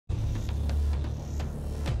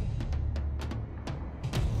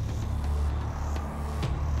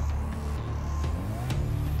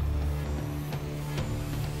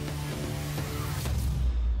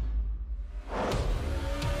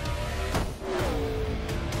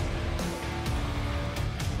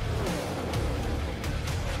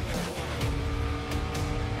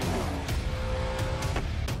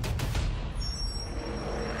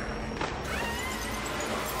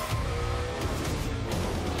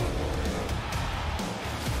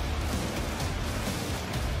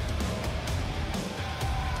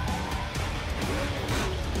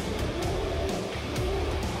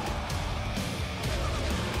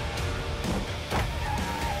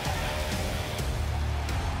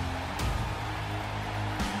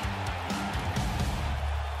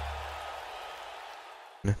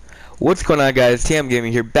What's going on, guys? TM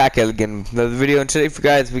Gaming here, back at again another video. And today, for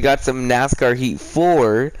guys, we got some NASCAR Heat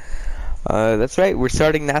 4. That's right, we're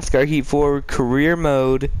starting NASCAR Heat 4 career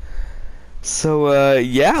mode. So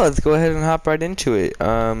yeah, let's go ahead and hop right into it.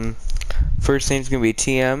 First name's gonna be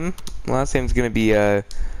TM. Last name's gonna be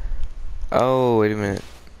oh, wait a minute.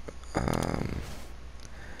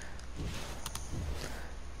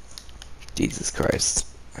 Jesus Christ.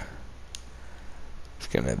 It's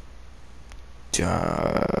gonna.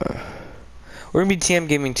 We're gonna be TM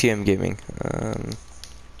Gaming.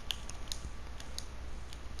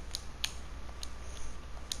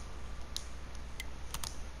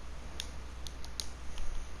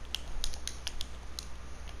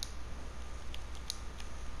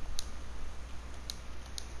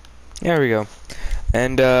 There we go.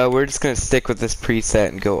 And we're just gonna stick with this preset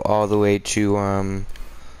and go all the way to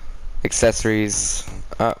accessories.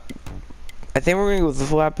 I think we're gonna go with the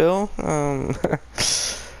flat bill.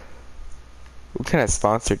 What kind of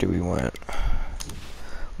sponsor do we want?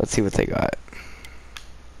 Let's see what they got.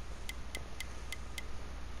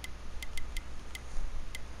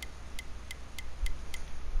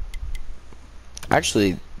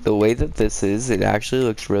 Actually, the way that this is, it actually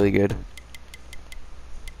looks really good.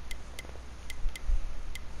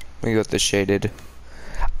 Let me go with the shaded.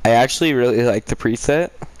 I actually really like the preset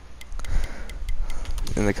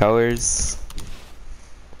and the colors.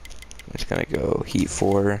 I'm just gonna go Heat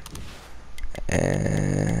 4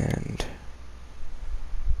 and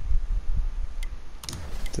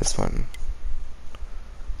this one.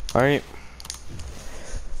 Alright.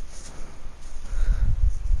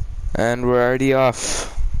 And we're already off.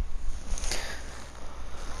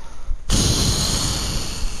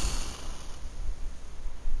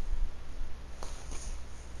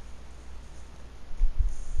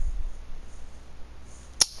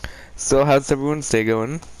 So how's everyone's day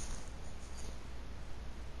going?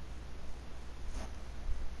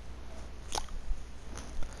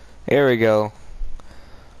 There we go.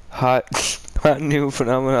 Hot new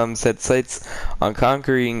phenomenon set sights on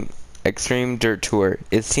conquering extreme dirt tour.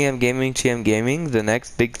 Is TM Gaming the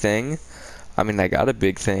next big thing? I mean, I got a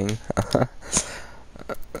big thing.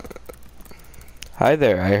 Hi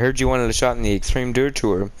there, I heard you wanted a shot in the extreme dirt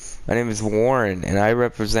tour. My name is Warren, and I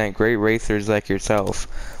represent great racers like yourself.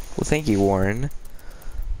 Well, thank you, Warren.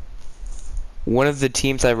 One of the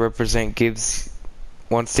teams I represent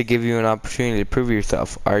wants to give you an opportunity to prove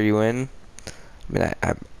yourself. Are you in? I mean,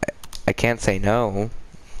 I can't say no.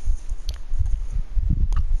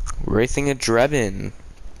 Racing a Drebin.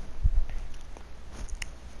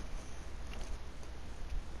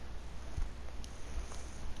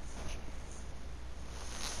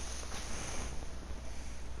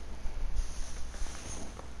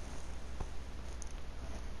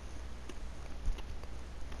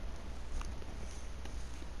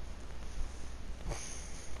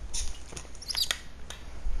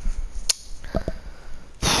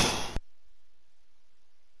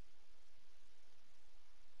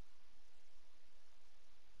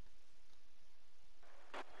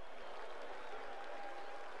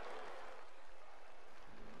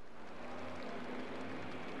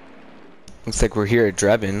 Looks like we're here at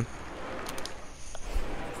Drebin.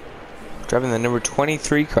 Driving the number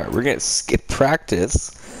 23 car. We're gonna skip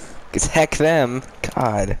practice. Cause heck them.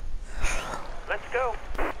 God. Let's go.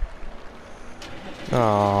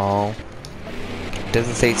 Oh.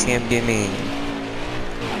 Doesn't say TM Gaming.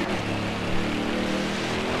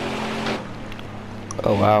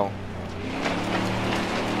 Oh wow.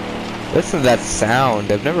 Listen to that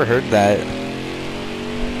sound. I've never heard that.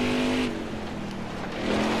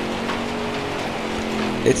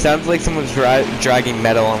 It sounds like someone's dragging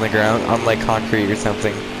metal on the ground, on like concrete or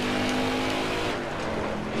something.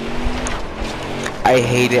 I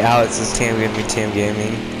hate it how it says TM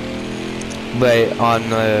Gaming. But on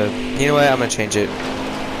you know what, I'm gonna change it.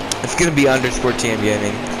 It's gonna be underscore TM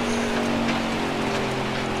Gaming.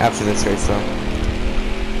 After this race though.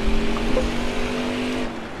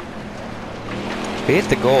 We hit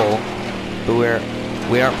the goal, but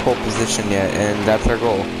we aren't pole position yet, and that's our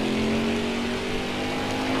goal.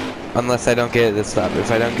 Unless I don't get this lap.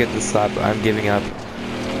 If I don't get this lap, I'm giving up.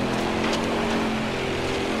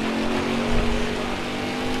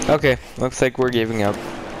 Okay, looks like we're giving up.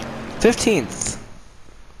 15th.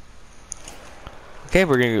 Okay,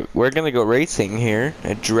 we're gonna go racing here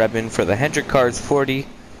at Drebin for the Hendrick Cars 40.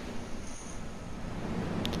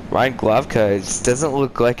 Ryan Glavka just doesn't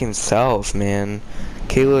look like himself, man.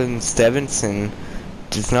 Kalen Stevenson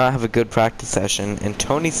does not have a good practice session, and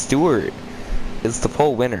Tony Stewart is the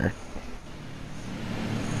pole winner.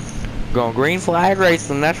 Going green flag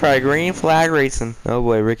racing, that's right, green flag racing. Oh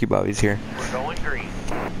boy, Ricky Bobby's here. We're going green.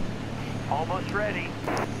 It's ready.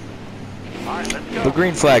 Alright, let's go. The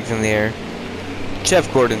green flag's in the air.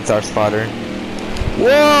 Jeff Gordon's our spotter.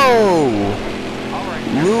 Whoa!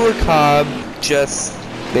 Alright. Lua Cobb just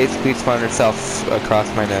basically spun herself across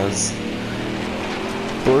my nose.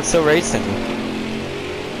 But we're still racing.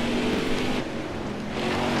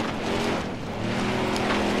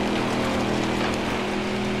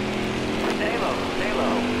 Stay low, stay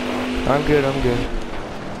low. I'm good, I'm good.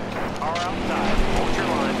 Car outside. Hold your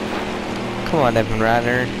line. Come on, Evan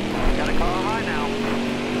Ratner. Gotta car high now.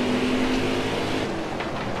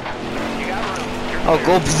 You got room. You're Oh, clear.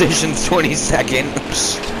 goal position's 22nd.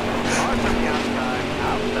 Cars on the outside.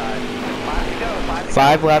 Outside. 5 to go. 5 to go.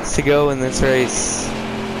 5 laps to go in this race.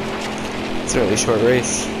 It's a really short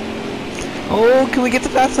race. Oh, can we get the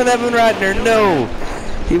pass on Evan Ratner? No!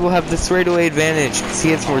 He will have the straightaway advantage because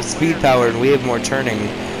he has more speed power and we have more turning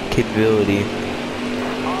capability.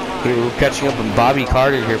 Here, we're catching up on Bobby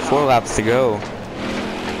Carter here. 4 laps to go.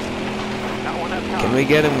 Can we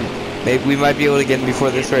get him? Maybe we might be able to get him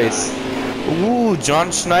before this race. Ooh,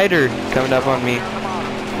 John Schneider coming up on me.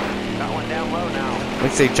 Got one down low now.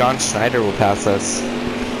 Looks like John Schneider will pass us.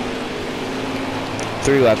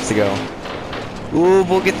 3 laps to go. Ooh,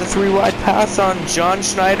 we'll get the 3 wide pass on John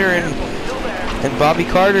Schneider and Bobby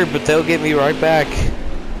Carter, but they'll get me right back.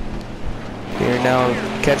 We're now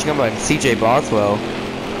catching up on CJ Boswell.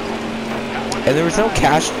 And there was no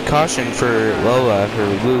caution for Lola, or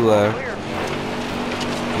Lula.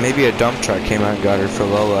 Maybe a dump truck came out and got her for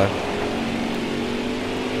Lola.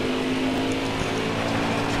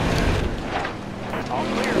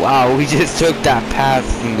 Wow, we just took that pass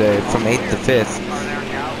from 8th to 5th.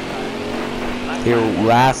 Here,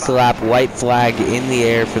 last lap, white flag in the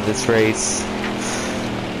air for this race.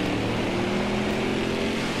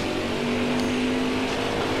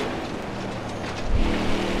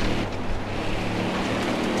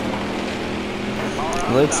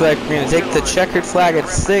 Looks like we're going to take the checkered flag at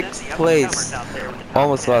 6th place.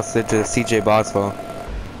 Almost lost it to CJ Boswell.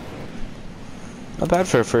 Not bad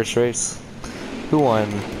for a first race. Who won?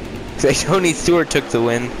 Tony Stewart took the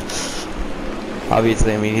win.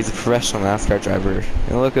 Obviously, I mean, he's a professional NASCAR driver.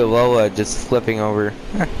 And look at Lola just flipping over.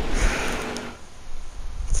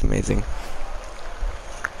 It's amazing.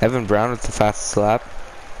 Evan Brown with the fastest lap.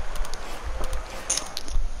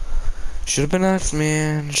 Should have been us,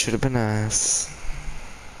 man. Should have been us.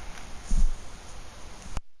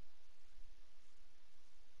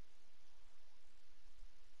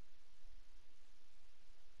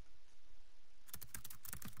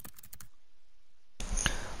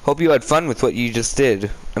 Hope you had fun with what you just did.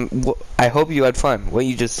 I hope you had fun. What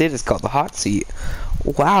you just did is called the hot seat.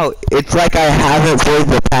 Wow, it's like I haven't played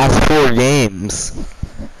the past 4 games.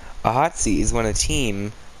 A hot seat is when a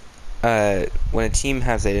team has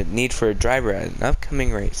a need for a driver at an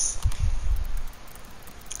upcoming race.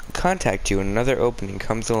 Contact you when another opening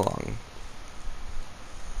comes along.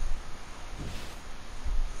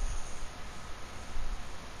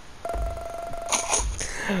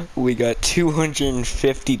 We got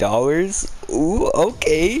 $250. Ooh,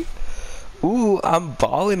 okay. Ooh, I'm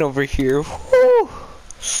balling over here. Woo.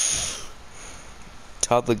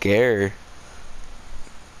 Todd Laguerre.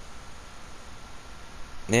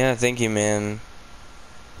 Yeah, thank you, man.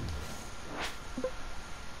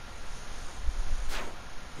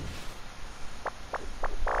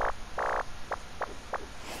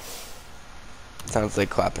 Sounds like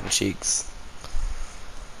clapping cheeks.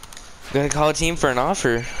 Gonna call a team for an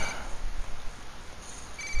offer.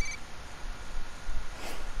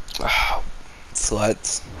 Oh,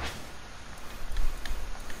 sluts.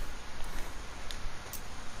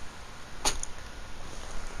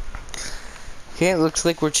 Okay, it looks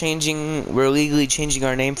like we're legally changing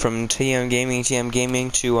our name from TM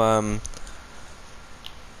Gaming to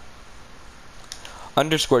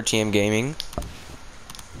underscore TM Gaming.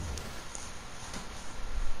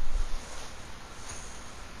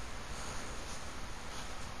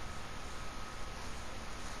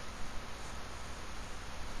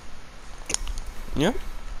 Yep.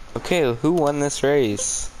 Okay, who won this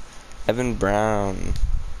race? Evan Brown.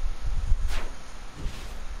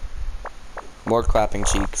 More clapping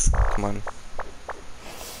cheeks. Come on.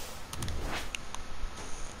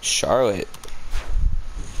 Charlotte.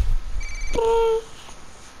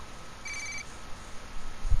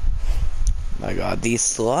 My god, these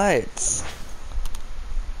sluts.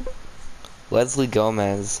 Leslie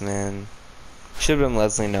Gomez, man. Should have been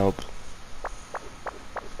Leslie Nope.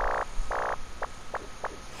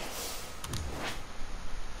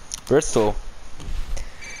 Bristol.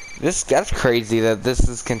 That's crazy that this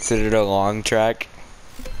is considered a long track.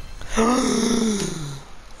 Oh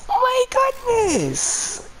my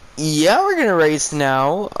goodness! Yeah, we're gonna race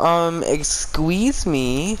now. Excuse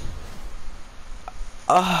me.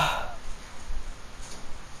 Oh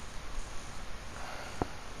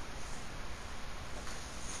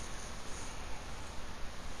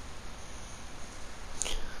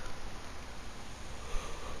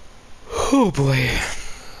boy.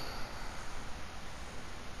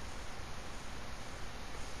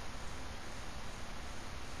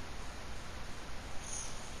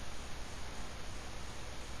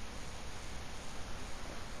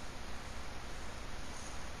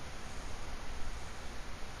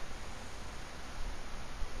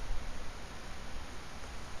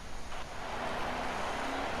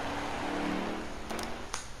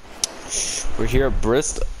 We're here at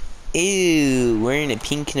Bristol. Ew, we're in a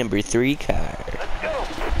pink number 3 car. Let's go.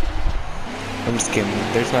 I'm just kidding.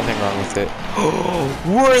 There's nothing wrong with it.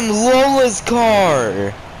 We're in Lola's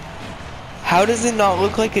car! How does it not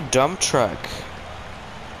look like a dump truck?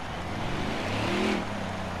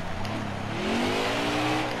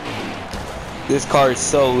 This car is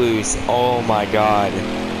so loose. Oh my god.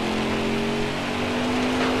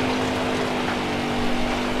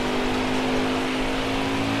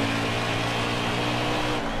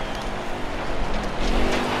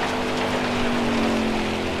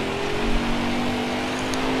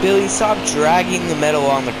 Billy, stop dragging the metal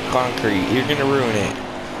on the concrete. You're gonna ruin it.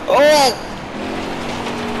 Oh!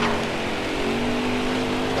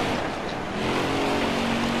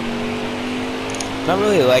 Not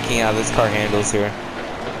really liking how this car handles here.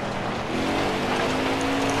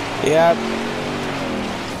 Yep.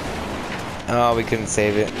 Oh, we couldn't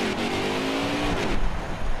save it.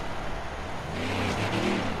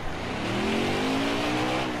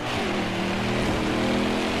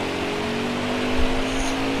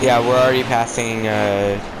 Yeah, we're already passing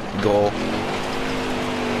goal.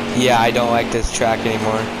 Yeah, I don't like this track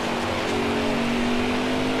anymore.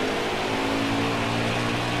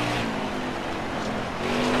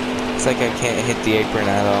 It's like I can't hit the apron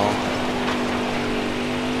at all.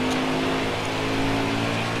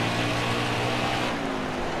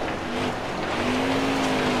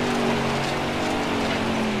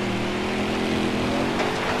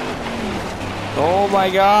 Oh my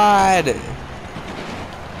god!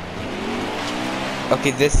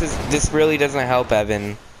 Okay, this really doesn't help,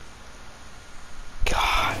 Evan.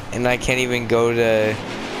 God, and I can't even go to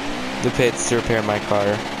the pits to repair my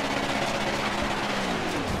car.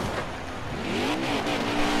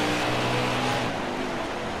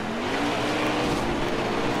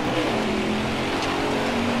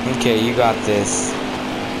 Okay, you got this.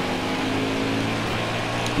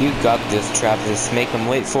 You got this, Travis. Make him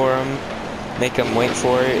wait for him. Make him wait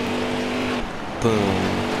for it. Boom.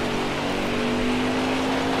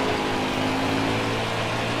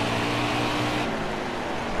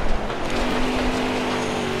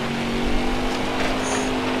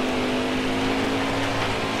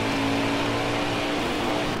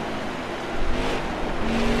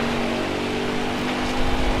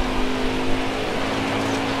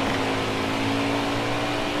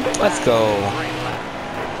 Let's go.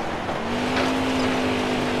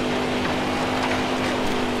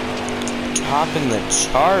 Topping the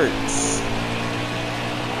charts.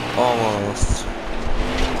 Almost.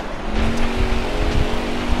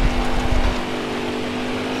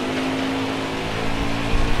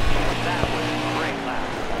 That was a great lap.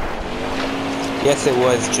 Yes, it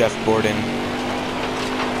was Jeff Gordon.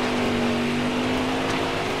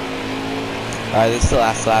 Alright, this is the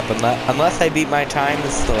last lap. Unless I beat my time,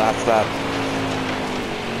 this is the last lap.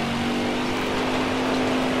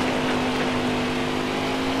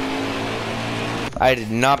 I did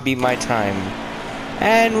not beat my time.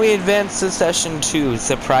 And we advanced to session 2,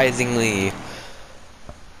 surprisingly.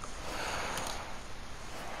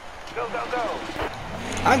 Go, go, go.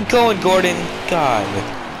 I'm going, Gordon. God.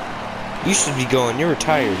 You should be going. You're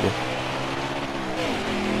retired.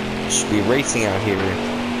 You should be racing out here.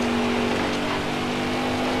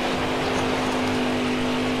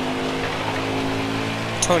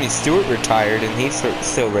 Tony Stewart retired and he's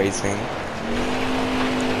still racing.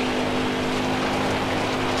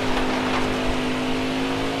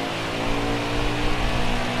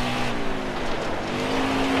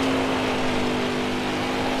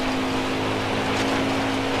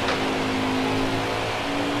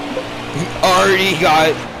 Already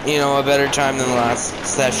got, you know, a better time than the last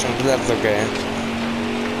session, but that's okay.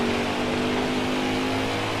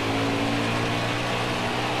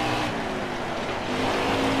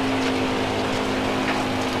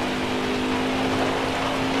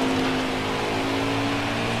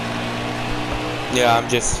 Yeah, I'm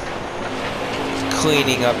just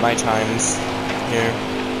cleaning up my times here.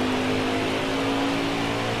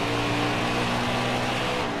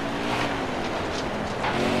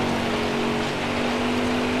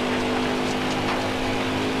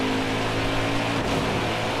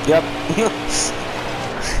 Yep.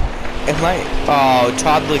 Am I? Oh,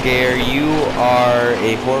 Todd Laguerre, you are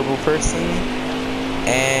a horrible person,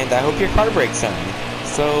 and I hope your car breaks down.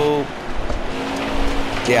 So,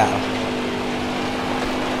 yeah.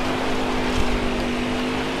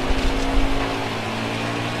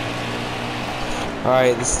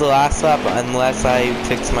 Alright, this is the last lap unless I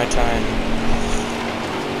fix my time.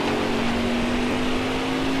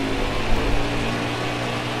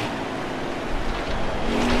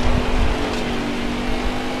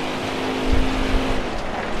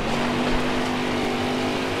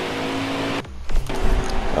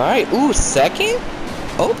 Alright, ooh, second?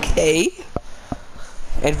 Okay.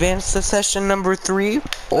 Advance to session number 3.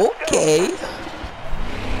 Okay.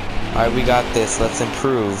 Alright, we got this. Let's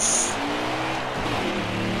improve.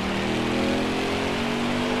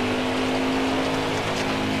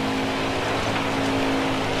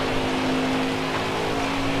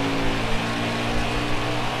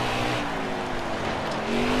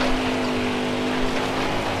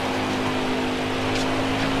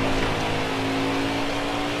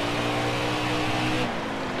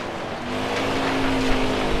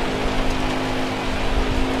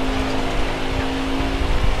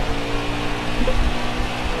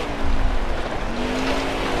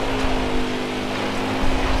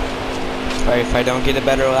 Alright, if I don't get a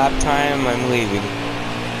better lap time, I'm leaving.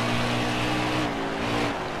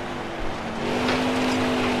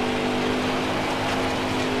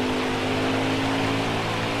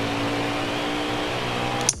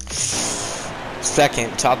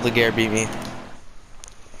 Second, Todd Laguerre beat me.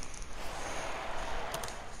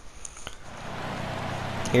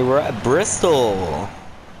 Here we're at Bristol.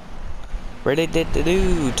 Ready to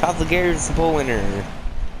do. Todd Laguerre is the pole winner.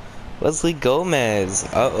 Leslie Gomez.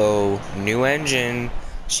 Uh-oh. New engine.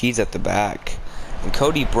 She's at the back. And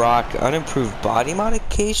Cody Brock, unimproved body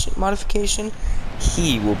modification.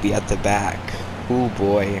 He will be at the back. Oh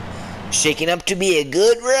boy. Shaking up to be a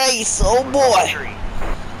good race. Oh boy.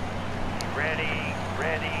 Ready.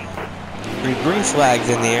 3 green flags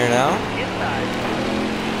in the air now. Inside.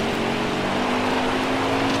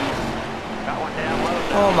 Got one down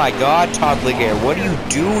low. Oh my god, Todd Laguerre. What are you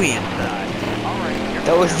doing? Inside. All right.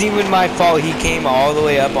 That wasn't even my fault. He came all the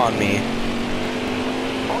way up on me.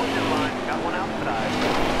 Hold your line. Got one outside.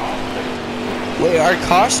 All clear. Wait, are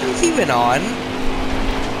cautions even on?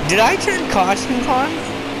 Did I turn cautions on?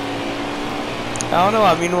 I don't know.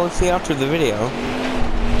 I mean, we'll see after the video.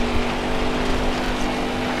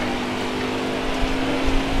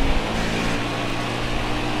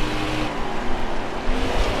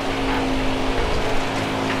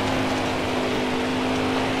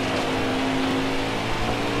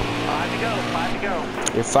 Five to go.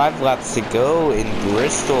 There are 5 laps to go in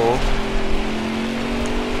Bristol.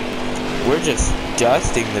 We're just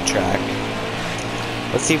dusting the track.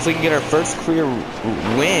 Let's see if we can get our first career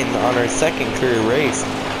win on our second career race.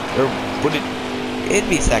 Or would it'd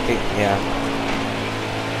be second, yeah.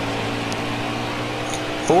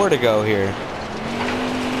 4 to go here.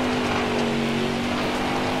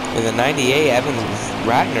 In the 98, Evan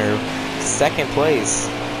Ratner, second place.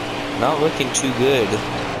 Not looking too good.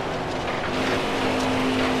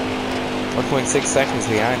 1.6 seconds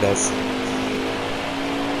behind us.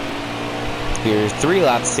 Here, 3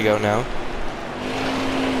 laps to go now.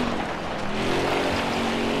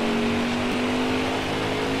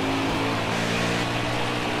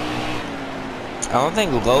 I don't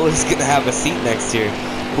think Lowe is gonna have a seat next year.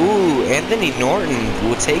 Ooh, Anthony Norton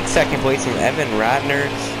will take second place from Evan Ratner.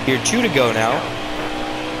 Here, 2 to go now.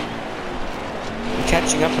 I'm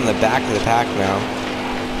catching up in the back of the pack now.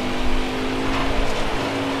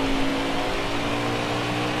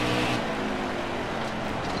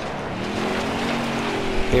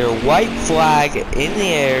 Here, white flag in the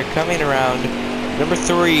air, coming around. Number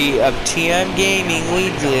 3 of TM Gaming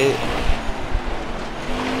leads it.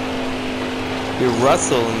 Here,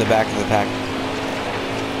 Russell in the back of the pack.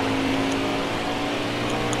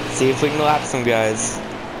 See if we can lap some guys.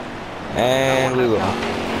 And we will.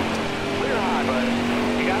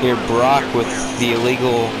 Here, Brock with the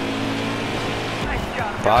illegal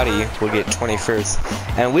body will get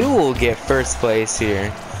 21st. And we will get first place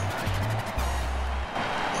here.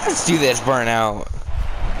 Let's do this burnout.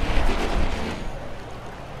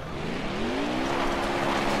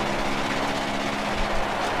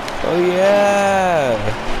 Oh yeah.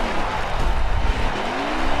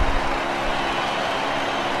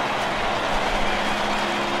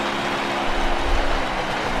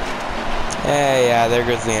 Hey, yeah, there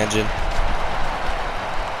goes the engine.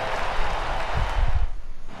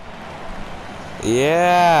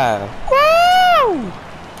 Yeah. Woo!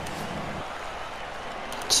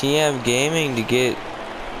 TM Gaming to get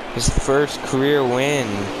His first career win.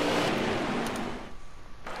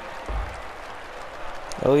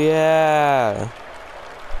 Oh yeah.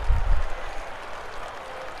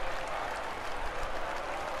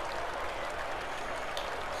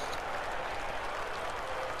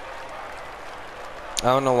 I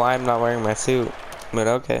don't know why I'm not wearing my suit, but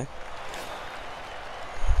okay.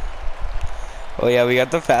 Oh yeah, we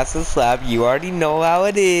got the fastest lap. You already know how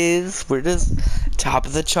it is. We're just top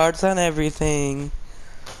of the charts on everything.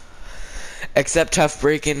 Except tough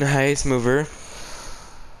break and highest mover.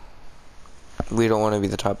 We don't want to be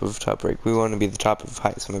the top of top break. We want to be the top of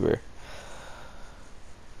highest mover.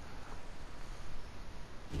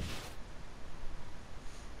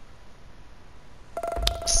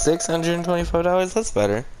 $625. That's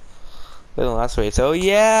better than the last race. Oh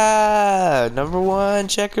yeah, #1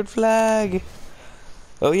 checkered flag.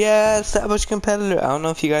 Oh yeah, established competitor. I don't know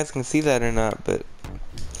if you guys can see that or not, but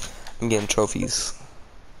I'm getting trophies.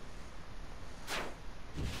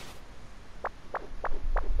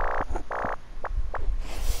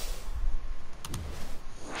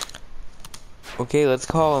 Okay, let's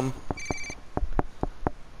call him.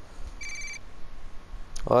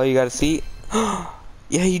 Oh, you got a seat?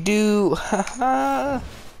 Yeah, you do. Haha.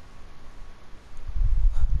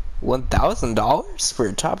 $1,000 for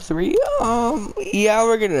a top 3? Yeah,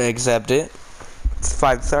 we're gonna accept it. It's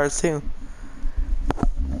 5 stars too.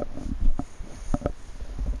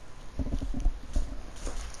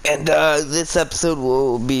 And this episode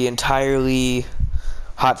will be entirely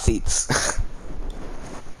hot seats.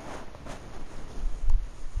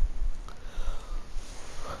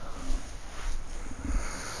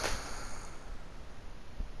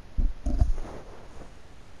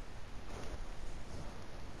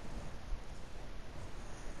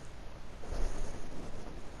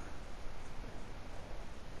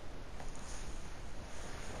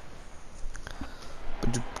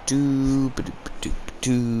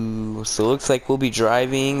 So it looks like we'll be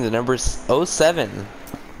driving the number 07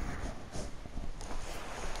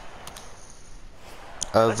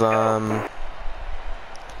 of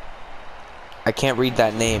I can't read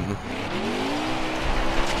that name.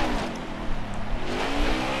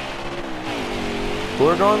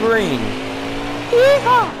 We're going green.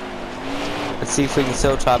 Yeehaw! Let's see if we can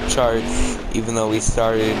still top charts even though we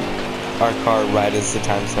started our car right as the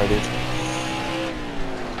time started.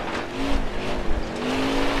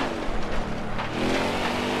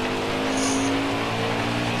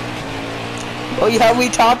 Oh yeah, we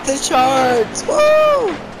topped the charts!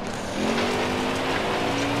 Woo!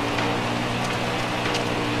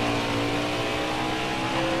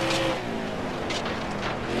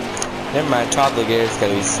 Never mind, top the gear, it's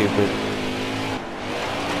gotta be stupid.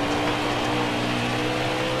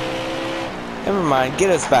 Never mind, get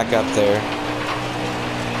us back up there.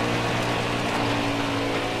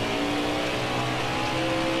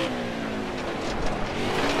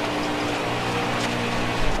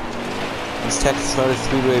 Texas Motor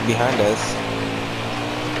Speedway behind us.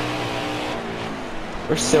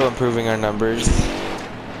 We're still improving our numbers.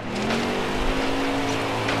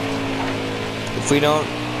 If we don't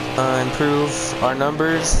improve our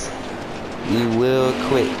numbers, we will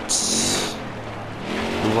quit.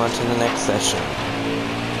 Move on to the next session.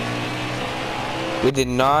 We did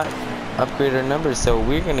not upgrade our numbers, so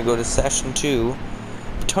we're going to go to session 2.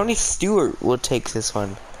 Tony Stewart will take this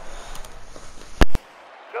one.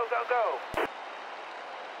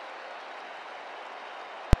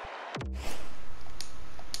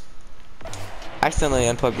 I accidentally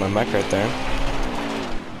unplugged my mic right there.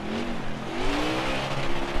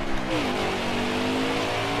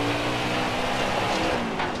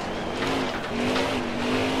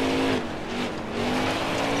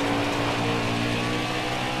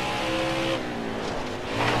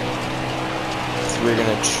 So we're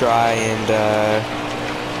gonna try and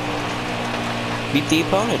beat the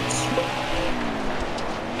opponents.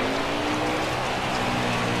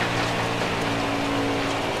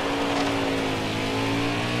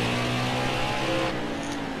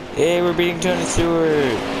 Yay, we're beating Tony Stewart.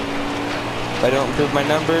 If I don't improve my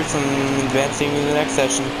numbers, I'm advancing to the next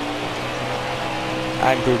session.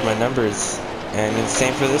 I improved my numbers, and it's the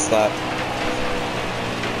same for this lap.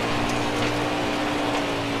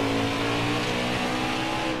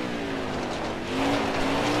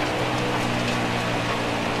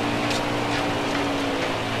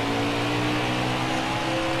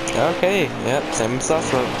 Okay, yep, same as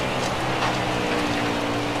last lap.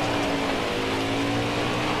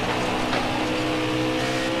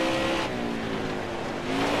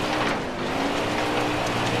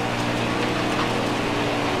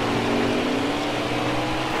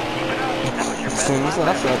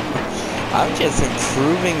 Last lap. I'm just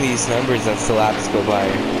improving these numbers as the laps go by.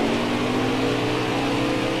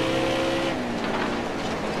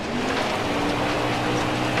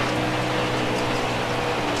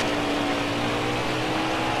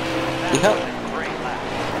 Yep.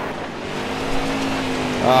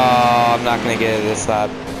 Oh, I'm not gonna get it this lap.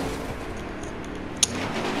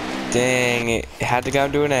 Dang, it had to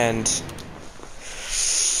come to an end.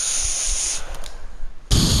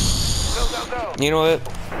 Go, go, go. You know what?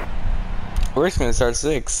 We're just gonna start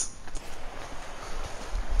 6.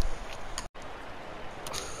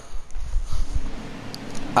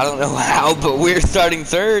 I don't know how, but we're starting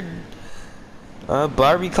 3rd.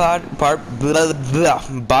 Bobby Carter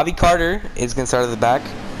is gonna start at the back.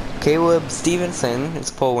 Caleb Stevenson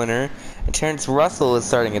is pole winner, and Terrence Russell is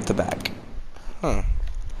starting at the back. Huh.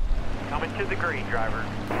 Coming to the green, driver.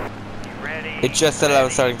 You ready? It just said I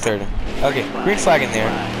was starting 3rd. Okay, green flag in there.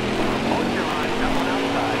 Hold your line, that one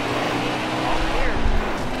outside. All clear.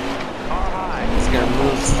 Car high. Just gonna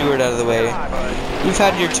move Stewart out of the way. High, bud. You've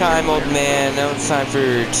had your time, old man. Now it's time for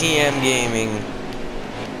TM Gaming.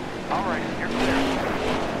 All right, you're clear.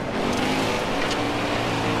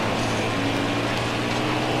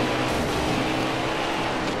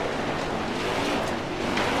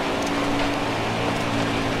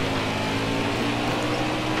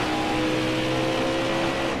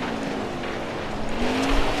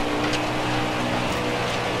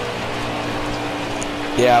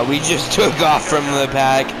 Yeah, we just took off from the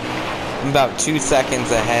pack. I'm about 2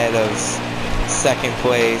 seconds ahead of 2nd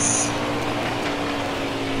place.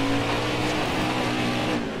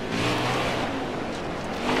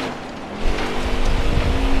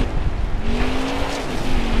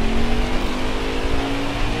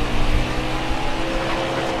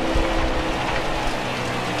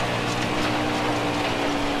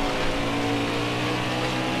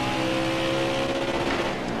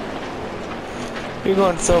 We were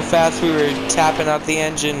going so fast we were tapping out the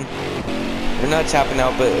engine. Or not tapping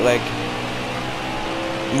out, but like,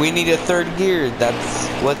 we need a 3rd gear. That's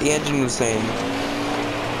what the engine was saying.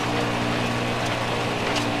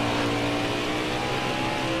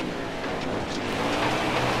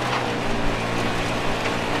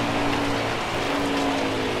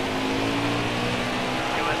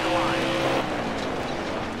 You at the line.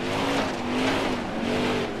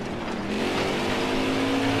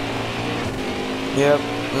 Yep,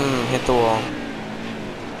 hit the wall.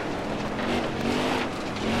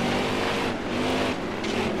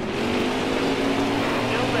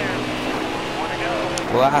 Still there. Want to go?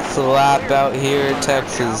 Last lap out here at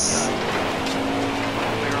Texas.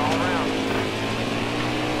 Clear all around.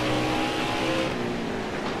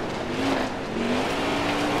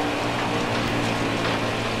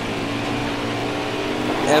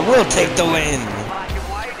 And we'll take the win. Black and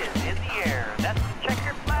white is in the air. That's the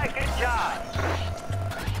checker flag. Good job.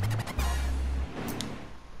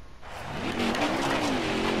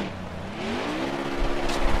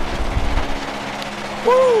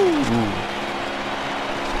 Woo!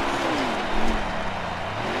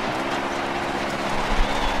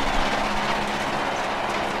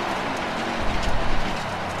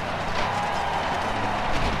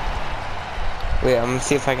 Wait, I'm gonna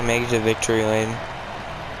see if I can make it to victory lane.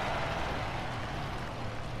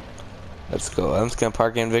 Let's go. I'm just gonna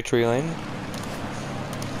park in victory lane.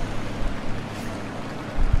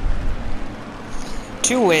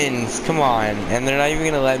 Two wins, come on, and they're not even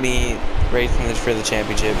gonna let me race in this for the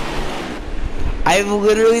championship. I have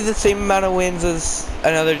literally the same amount of wins as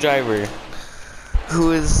another driver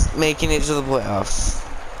who is making it to the playoffs.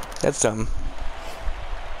 That's dumb.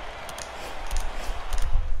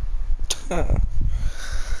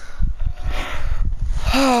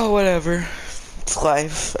 Oh, whatever. It's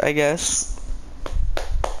life, I guess.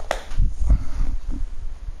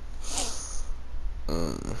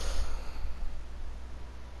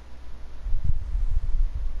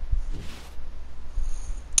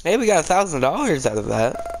 Hey, we got $1,000 out of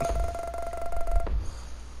that.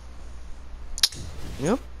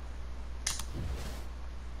 Yep.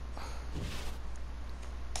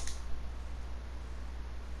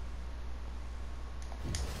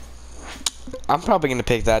 I'm probably gonna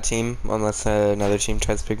pick that team unless another team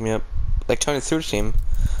tries to pick me up, like Tony Stewart's team.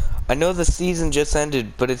 I know the season just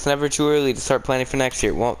ended, but it's never too early to start planning for next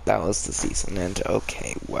year. Well, that was the season end.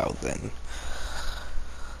 Okay, well then.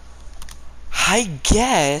 I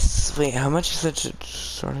guess. Wait, how much is that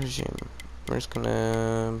starter gym? We're just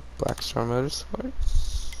gonna Black Star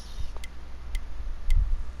Motorsports.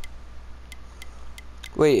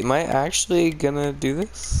 Wait, am I actually gonna do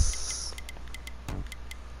this?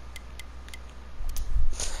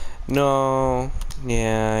 No.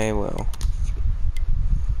 Yeah, I will.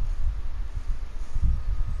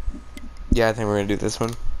 Yeah, I think we're gonna do this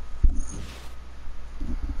one.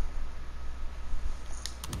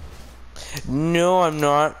 No, I'm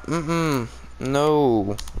not.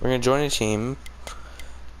 No. We're gonna join a team.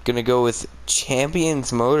 Gonna go with Champions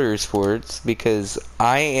Motorsports because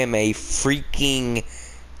I am a freaking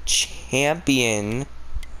champion.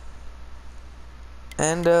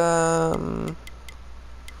 And, we're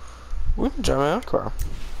gonna drive my own car.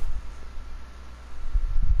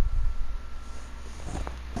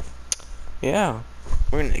 Yeah,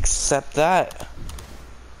 we're gonna accept that.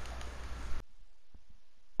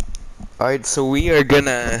 Alright, so we are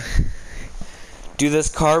gonna do this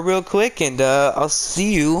car real quick, and I'll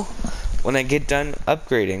see you when I get done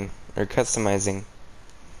upgrading or customizing.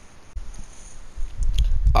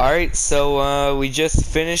 Alright, so we just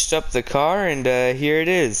finished up the car, and here it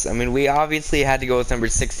is. I mean, we obviously had to go with number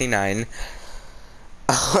 69.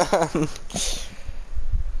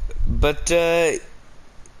 But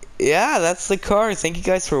yeah, that's the car. Thank you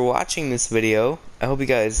guys for watching this video. I hope you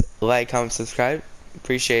guys like, comment, subscribe.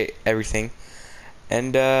 Appreciate everything.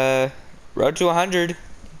 And road to 100.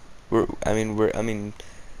 We've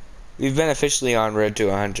been officially on road to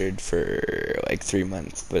 100 for like 3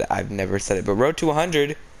 months, but I've never said it. But road to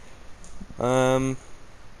 100. Other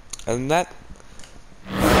than that.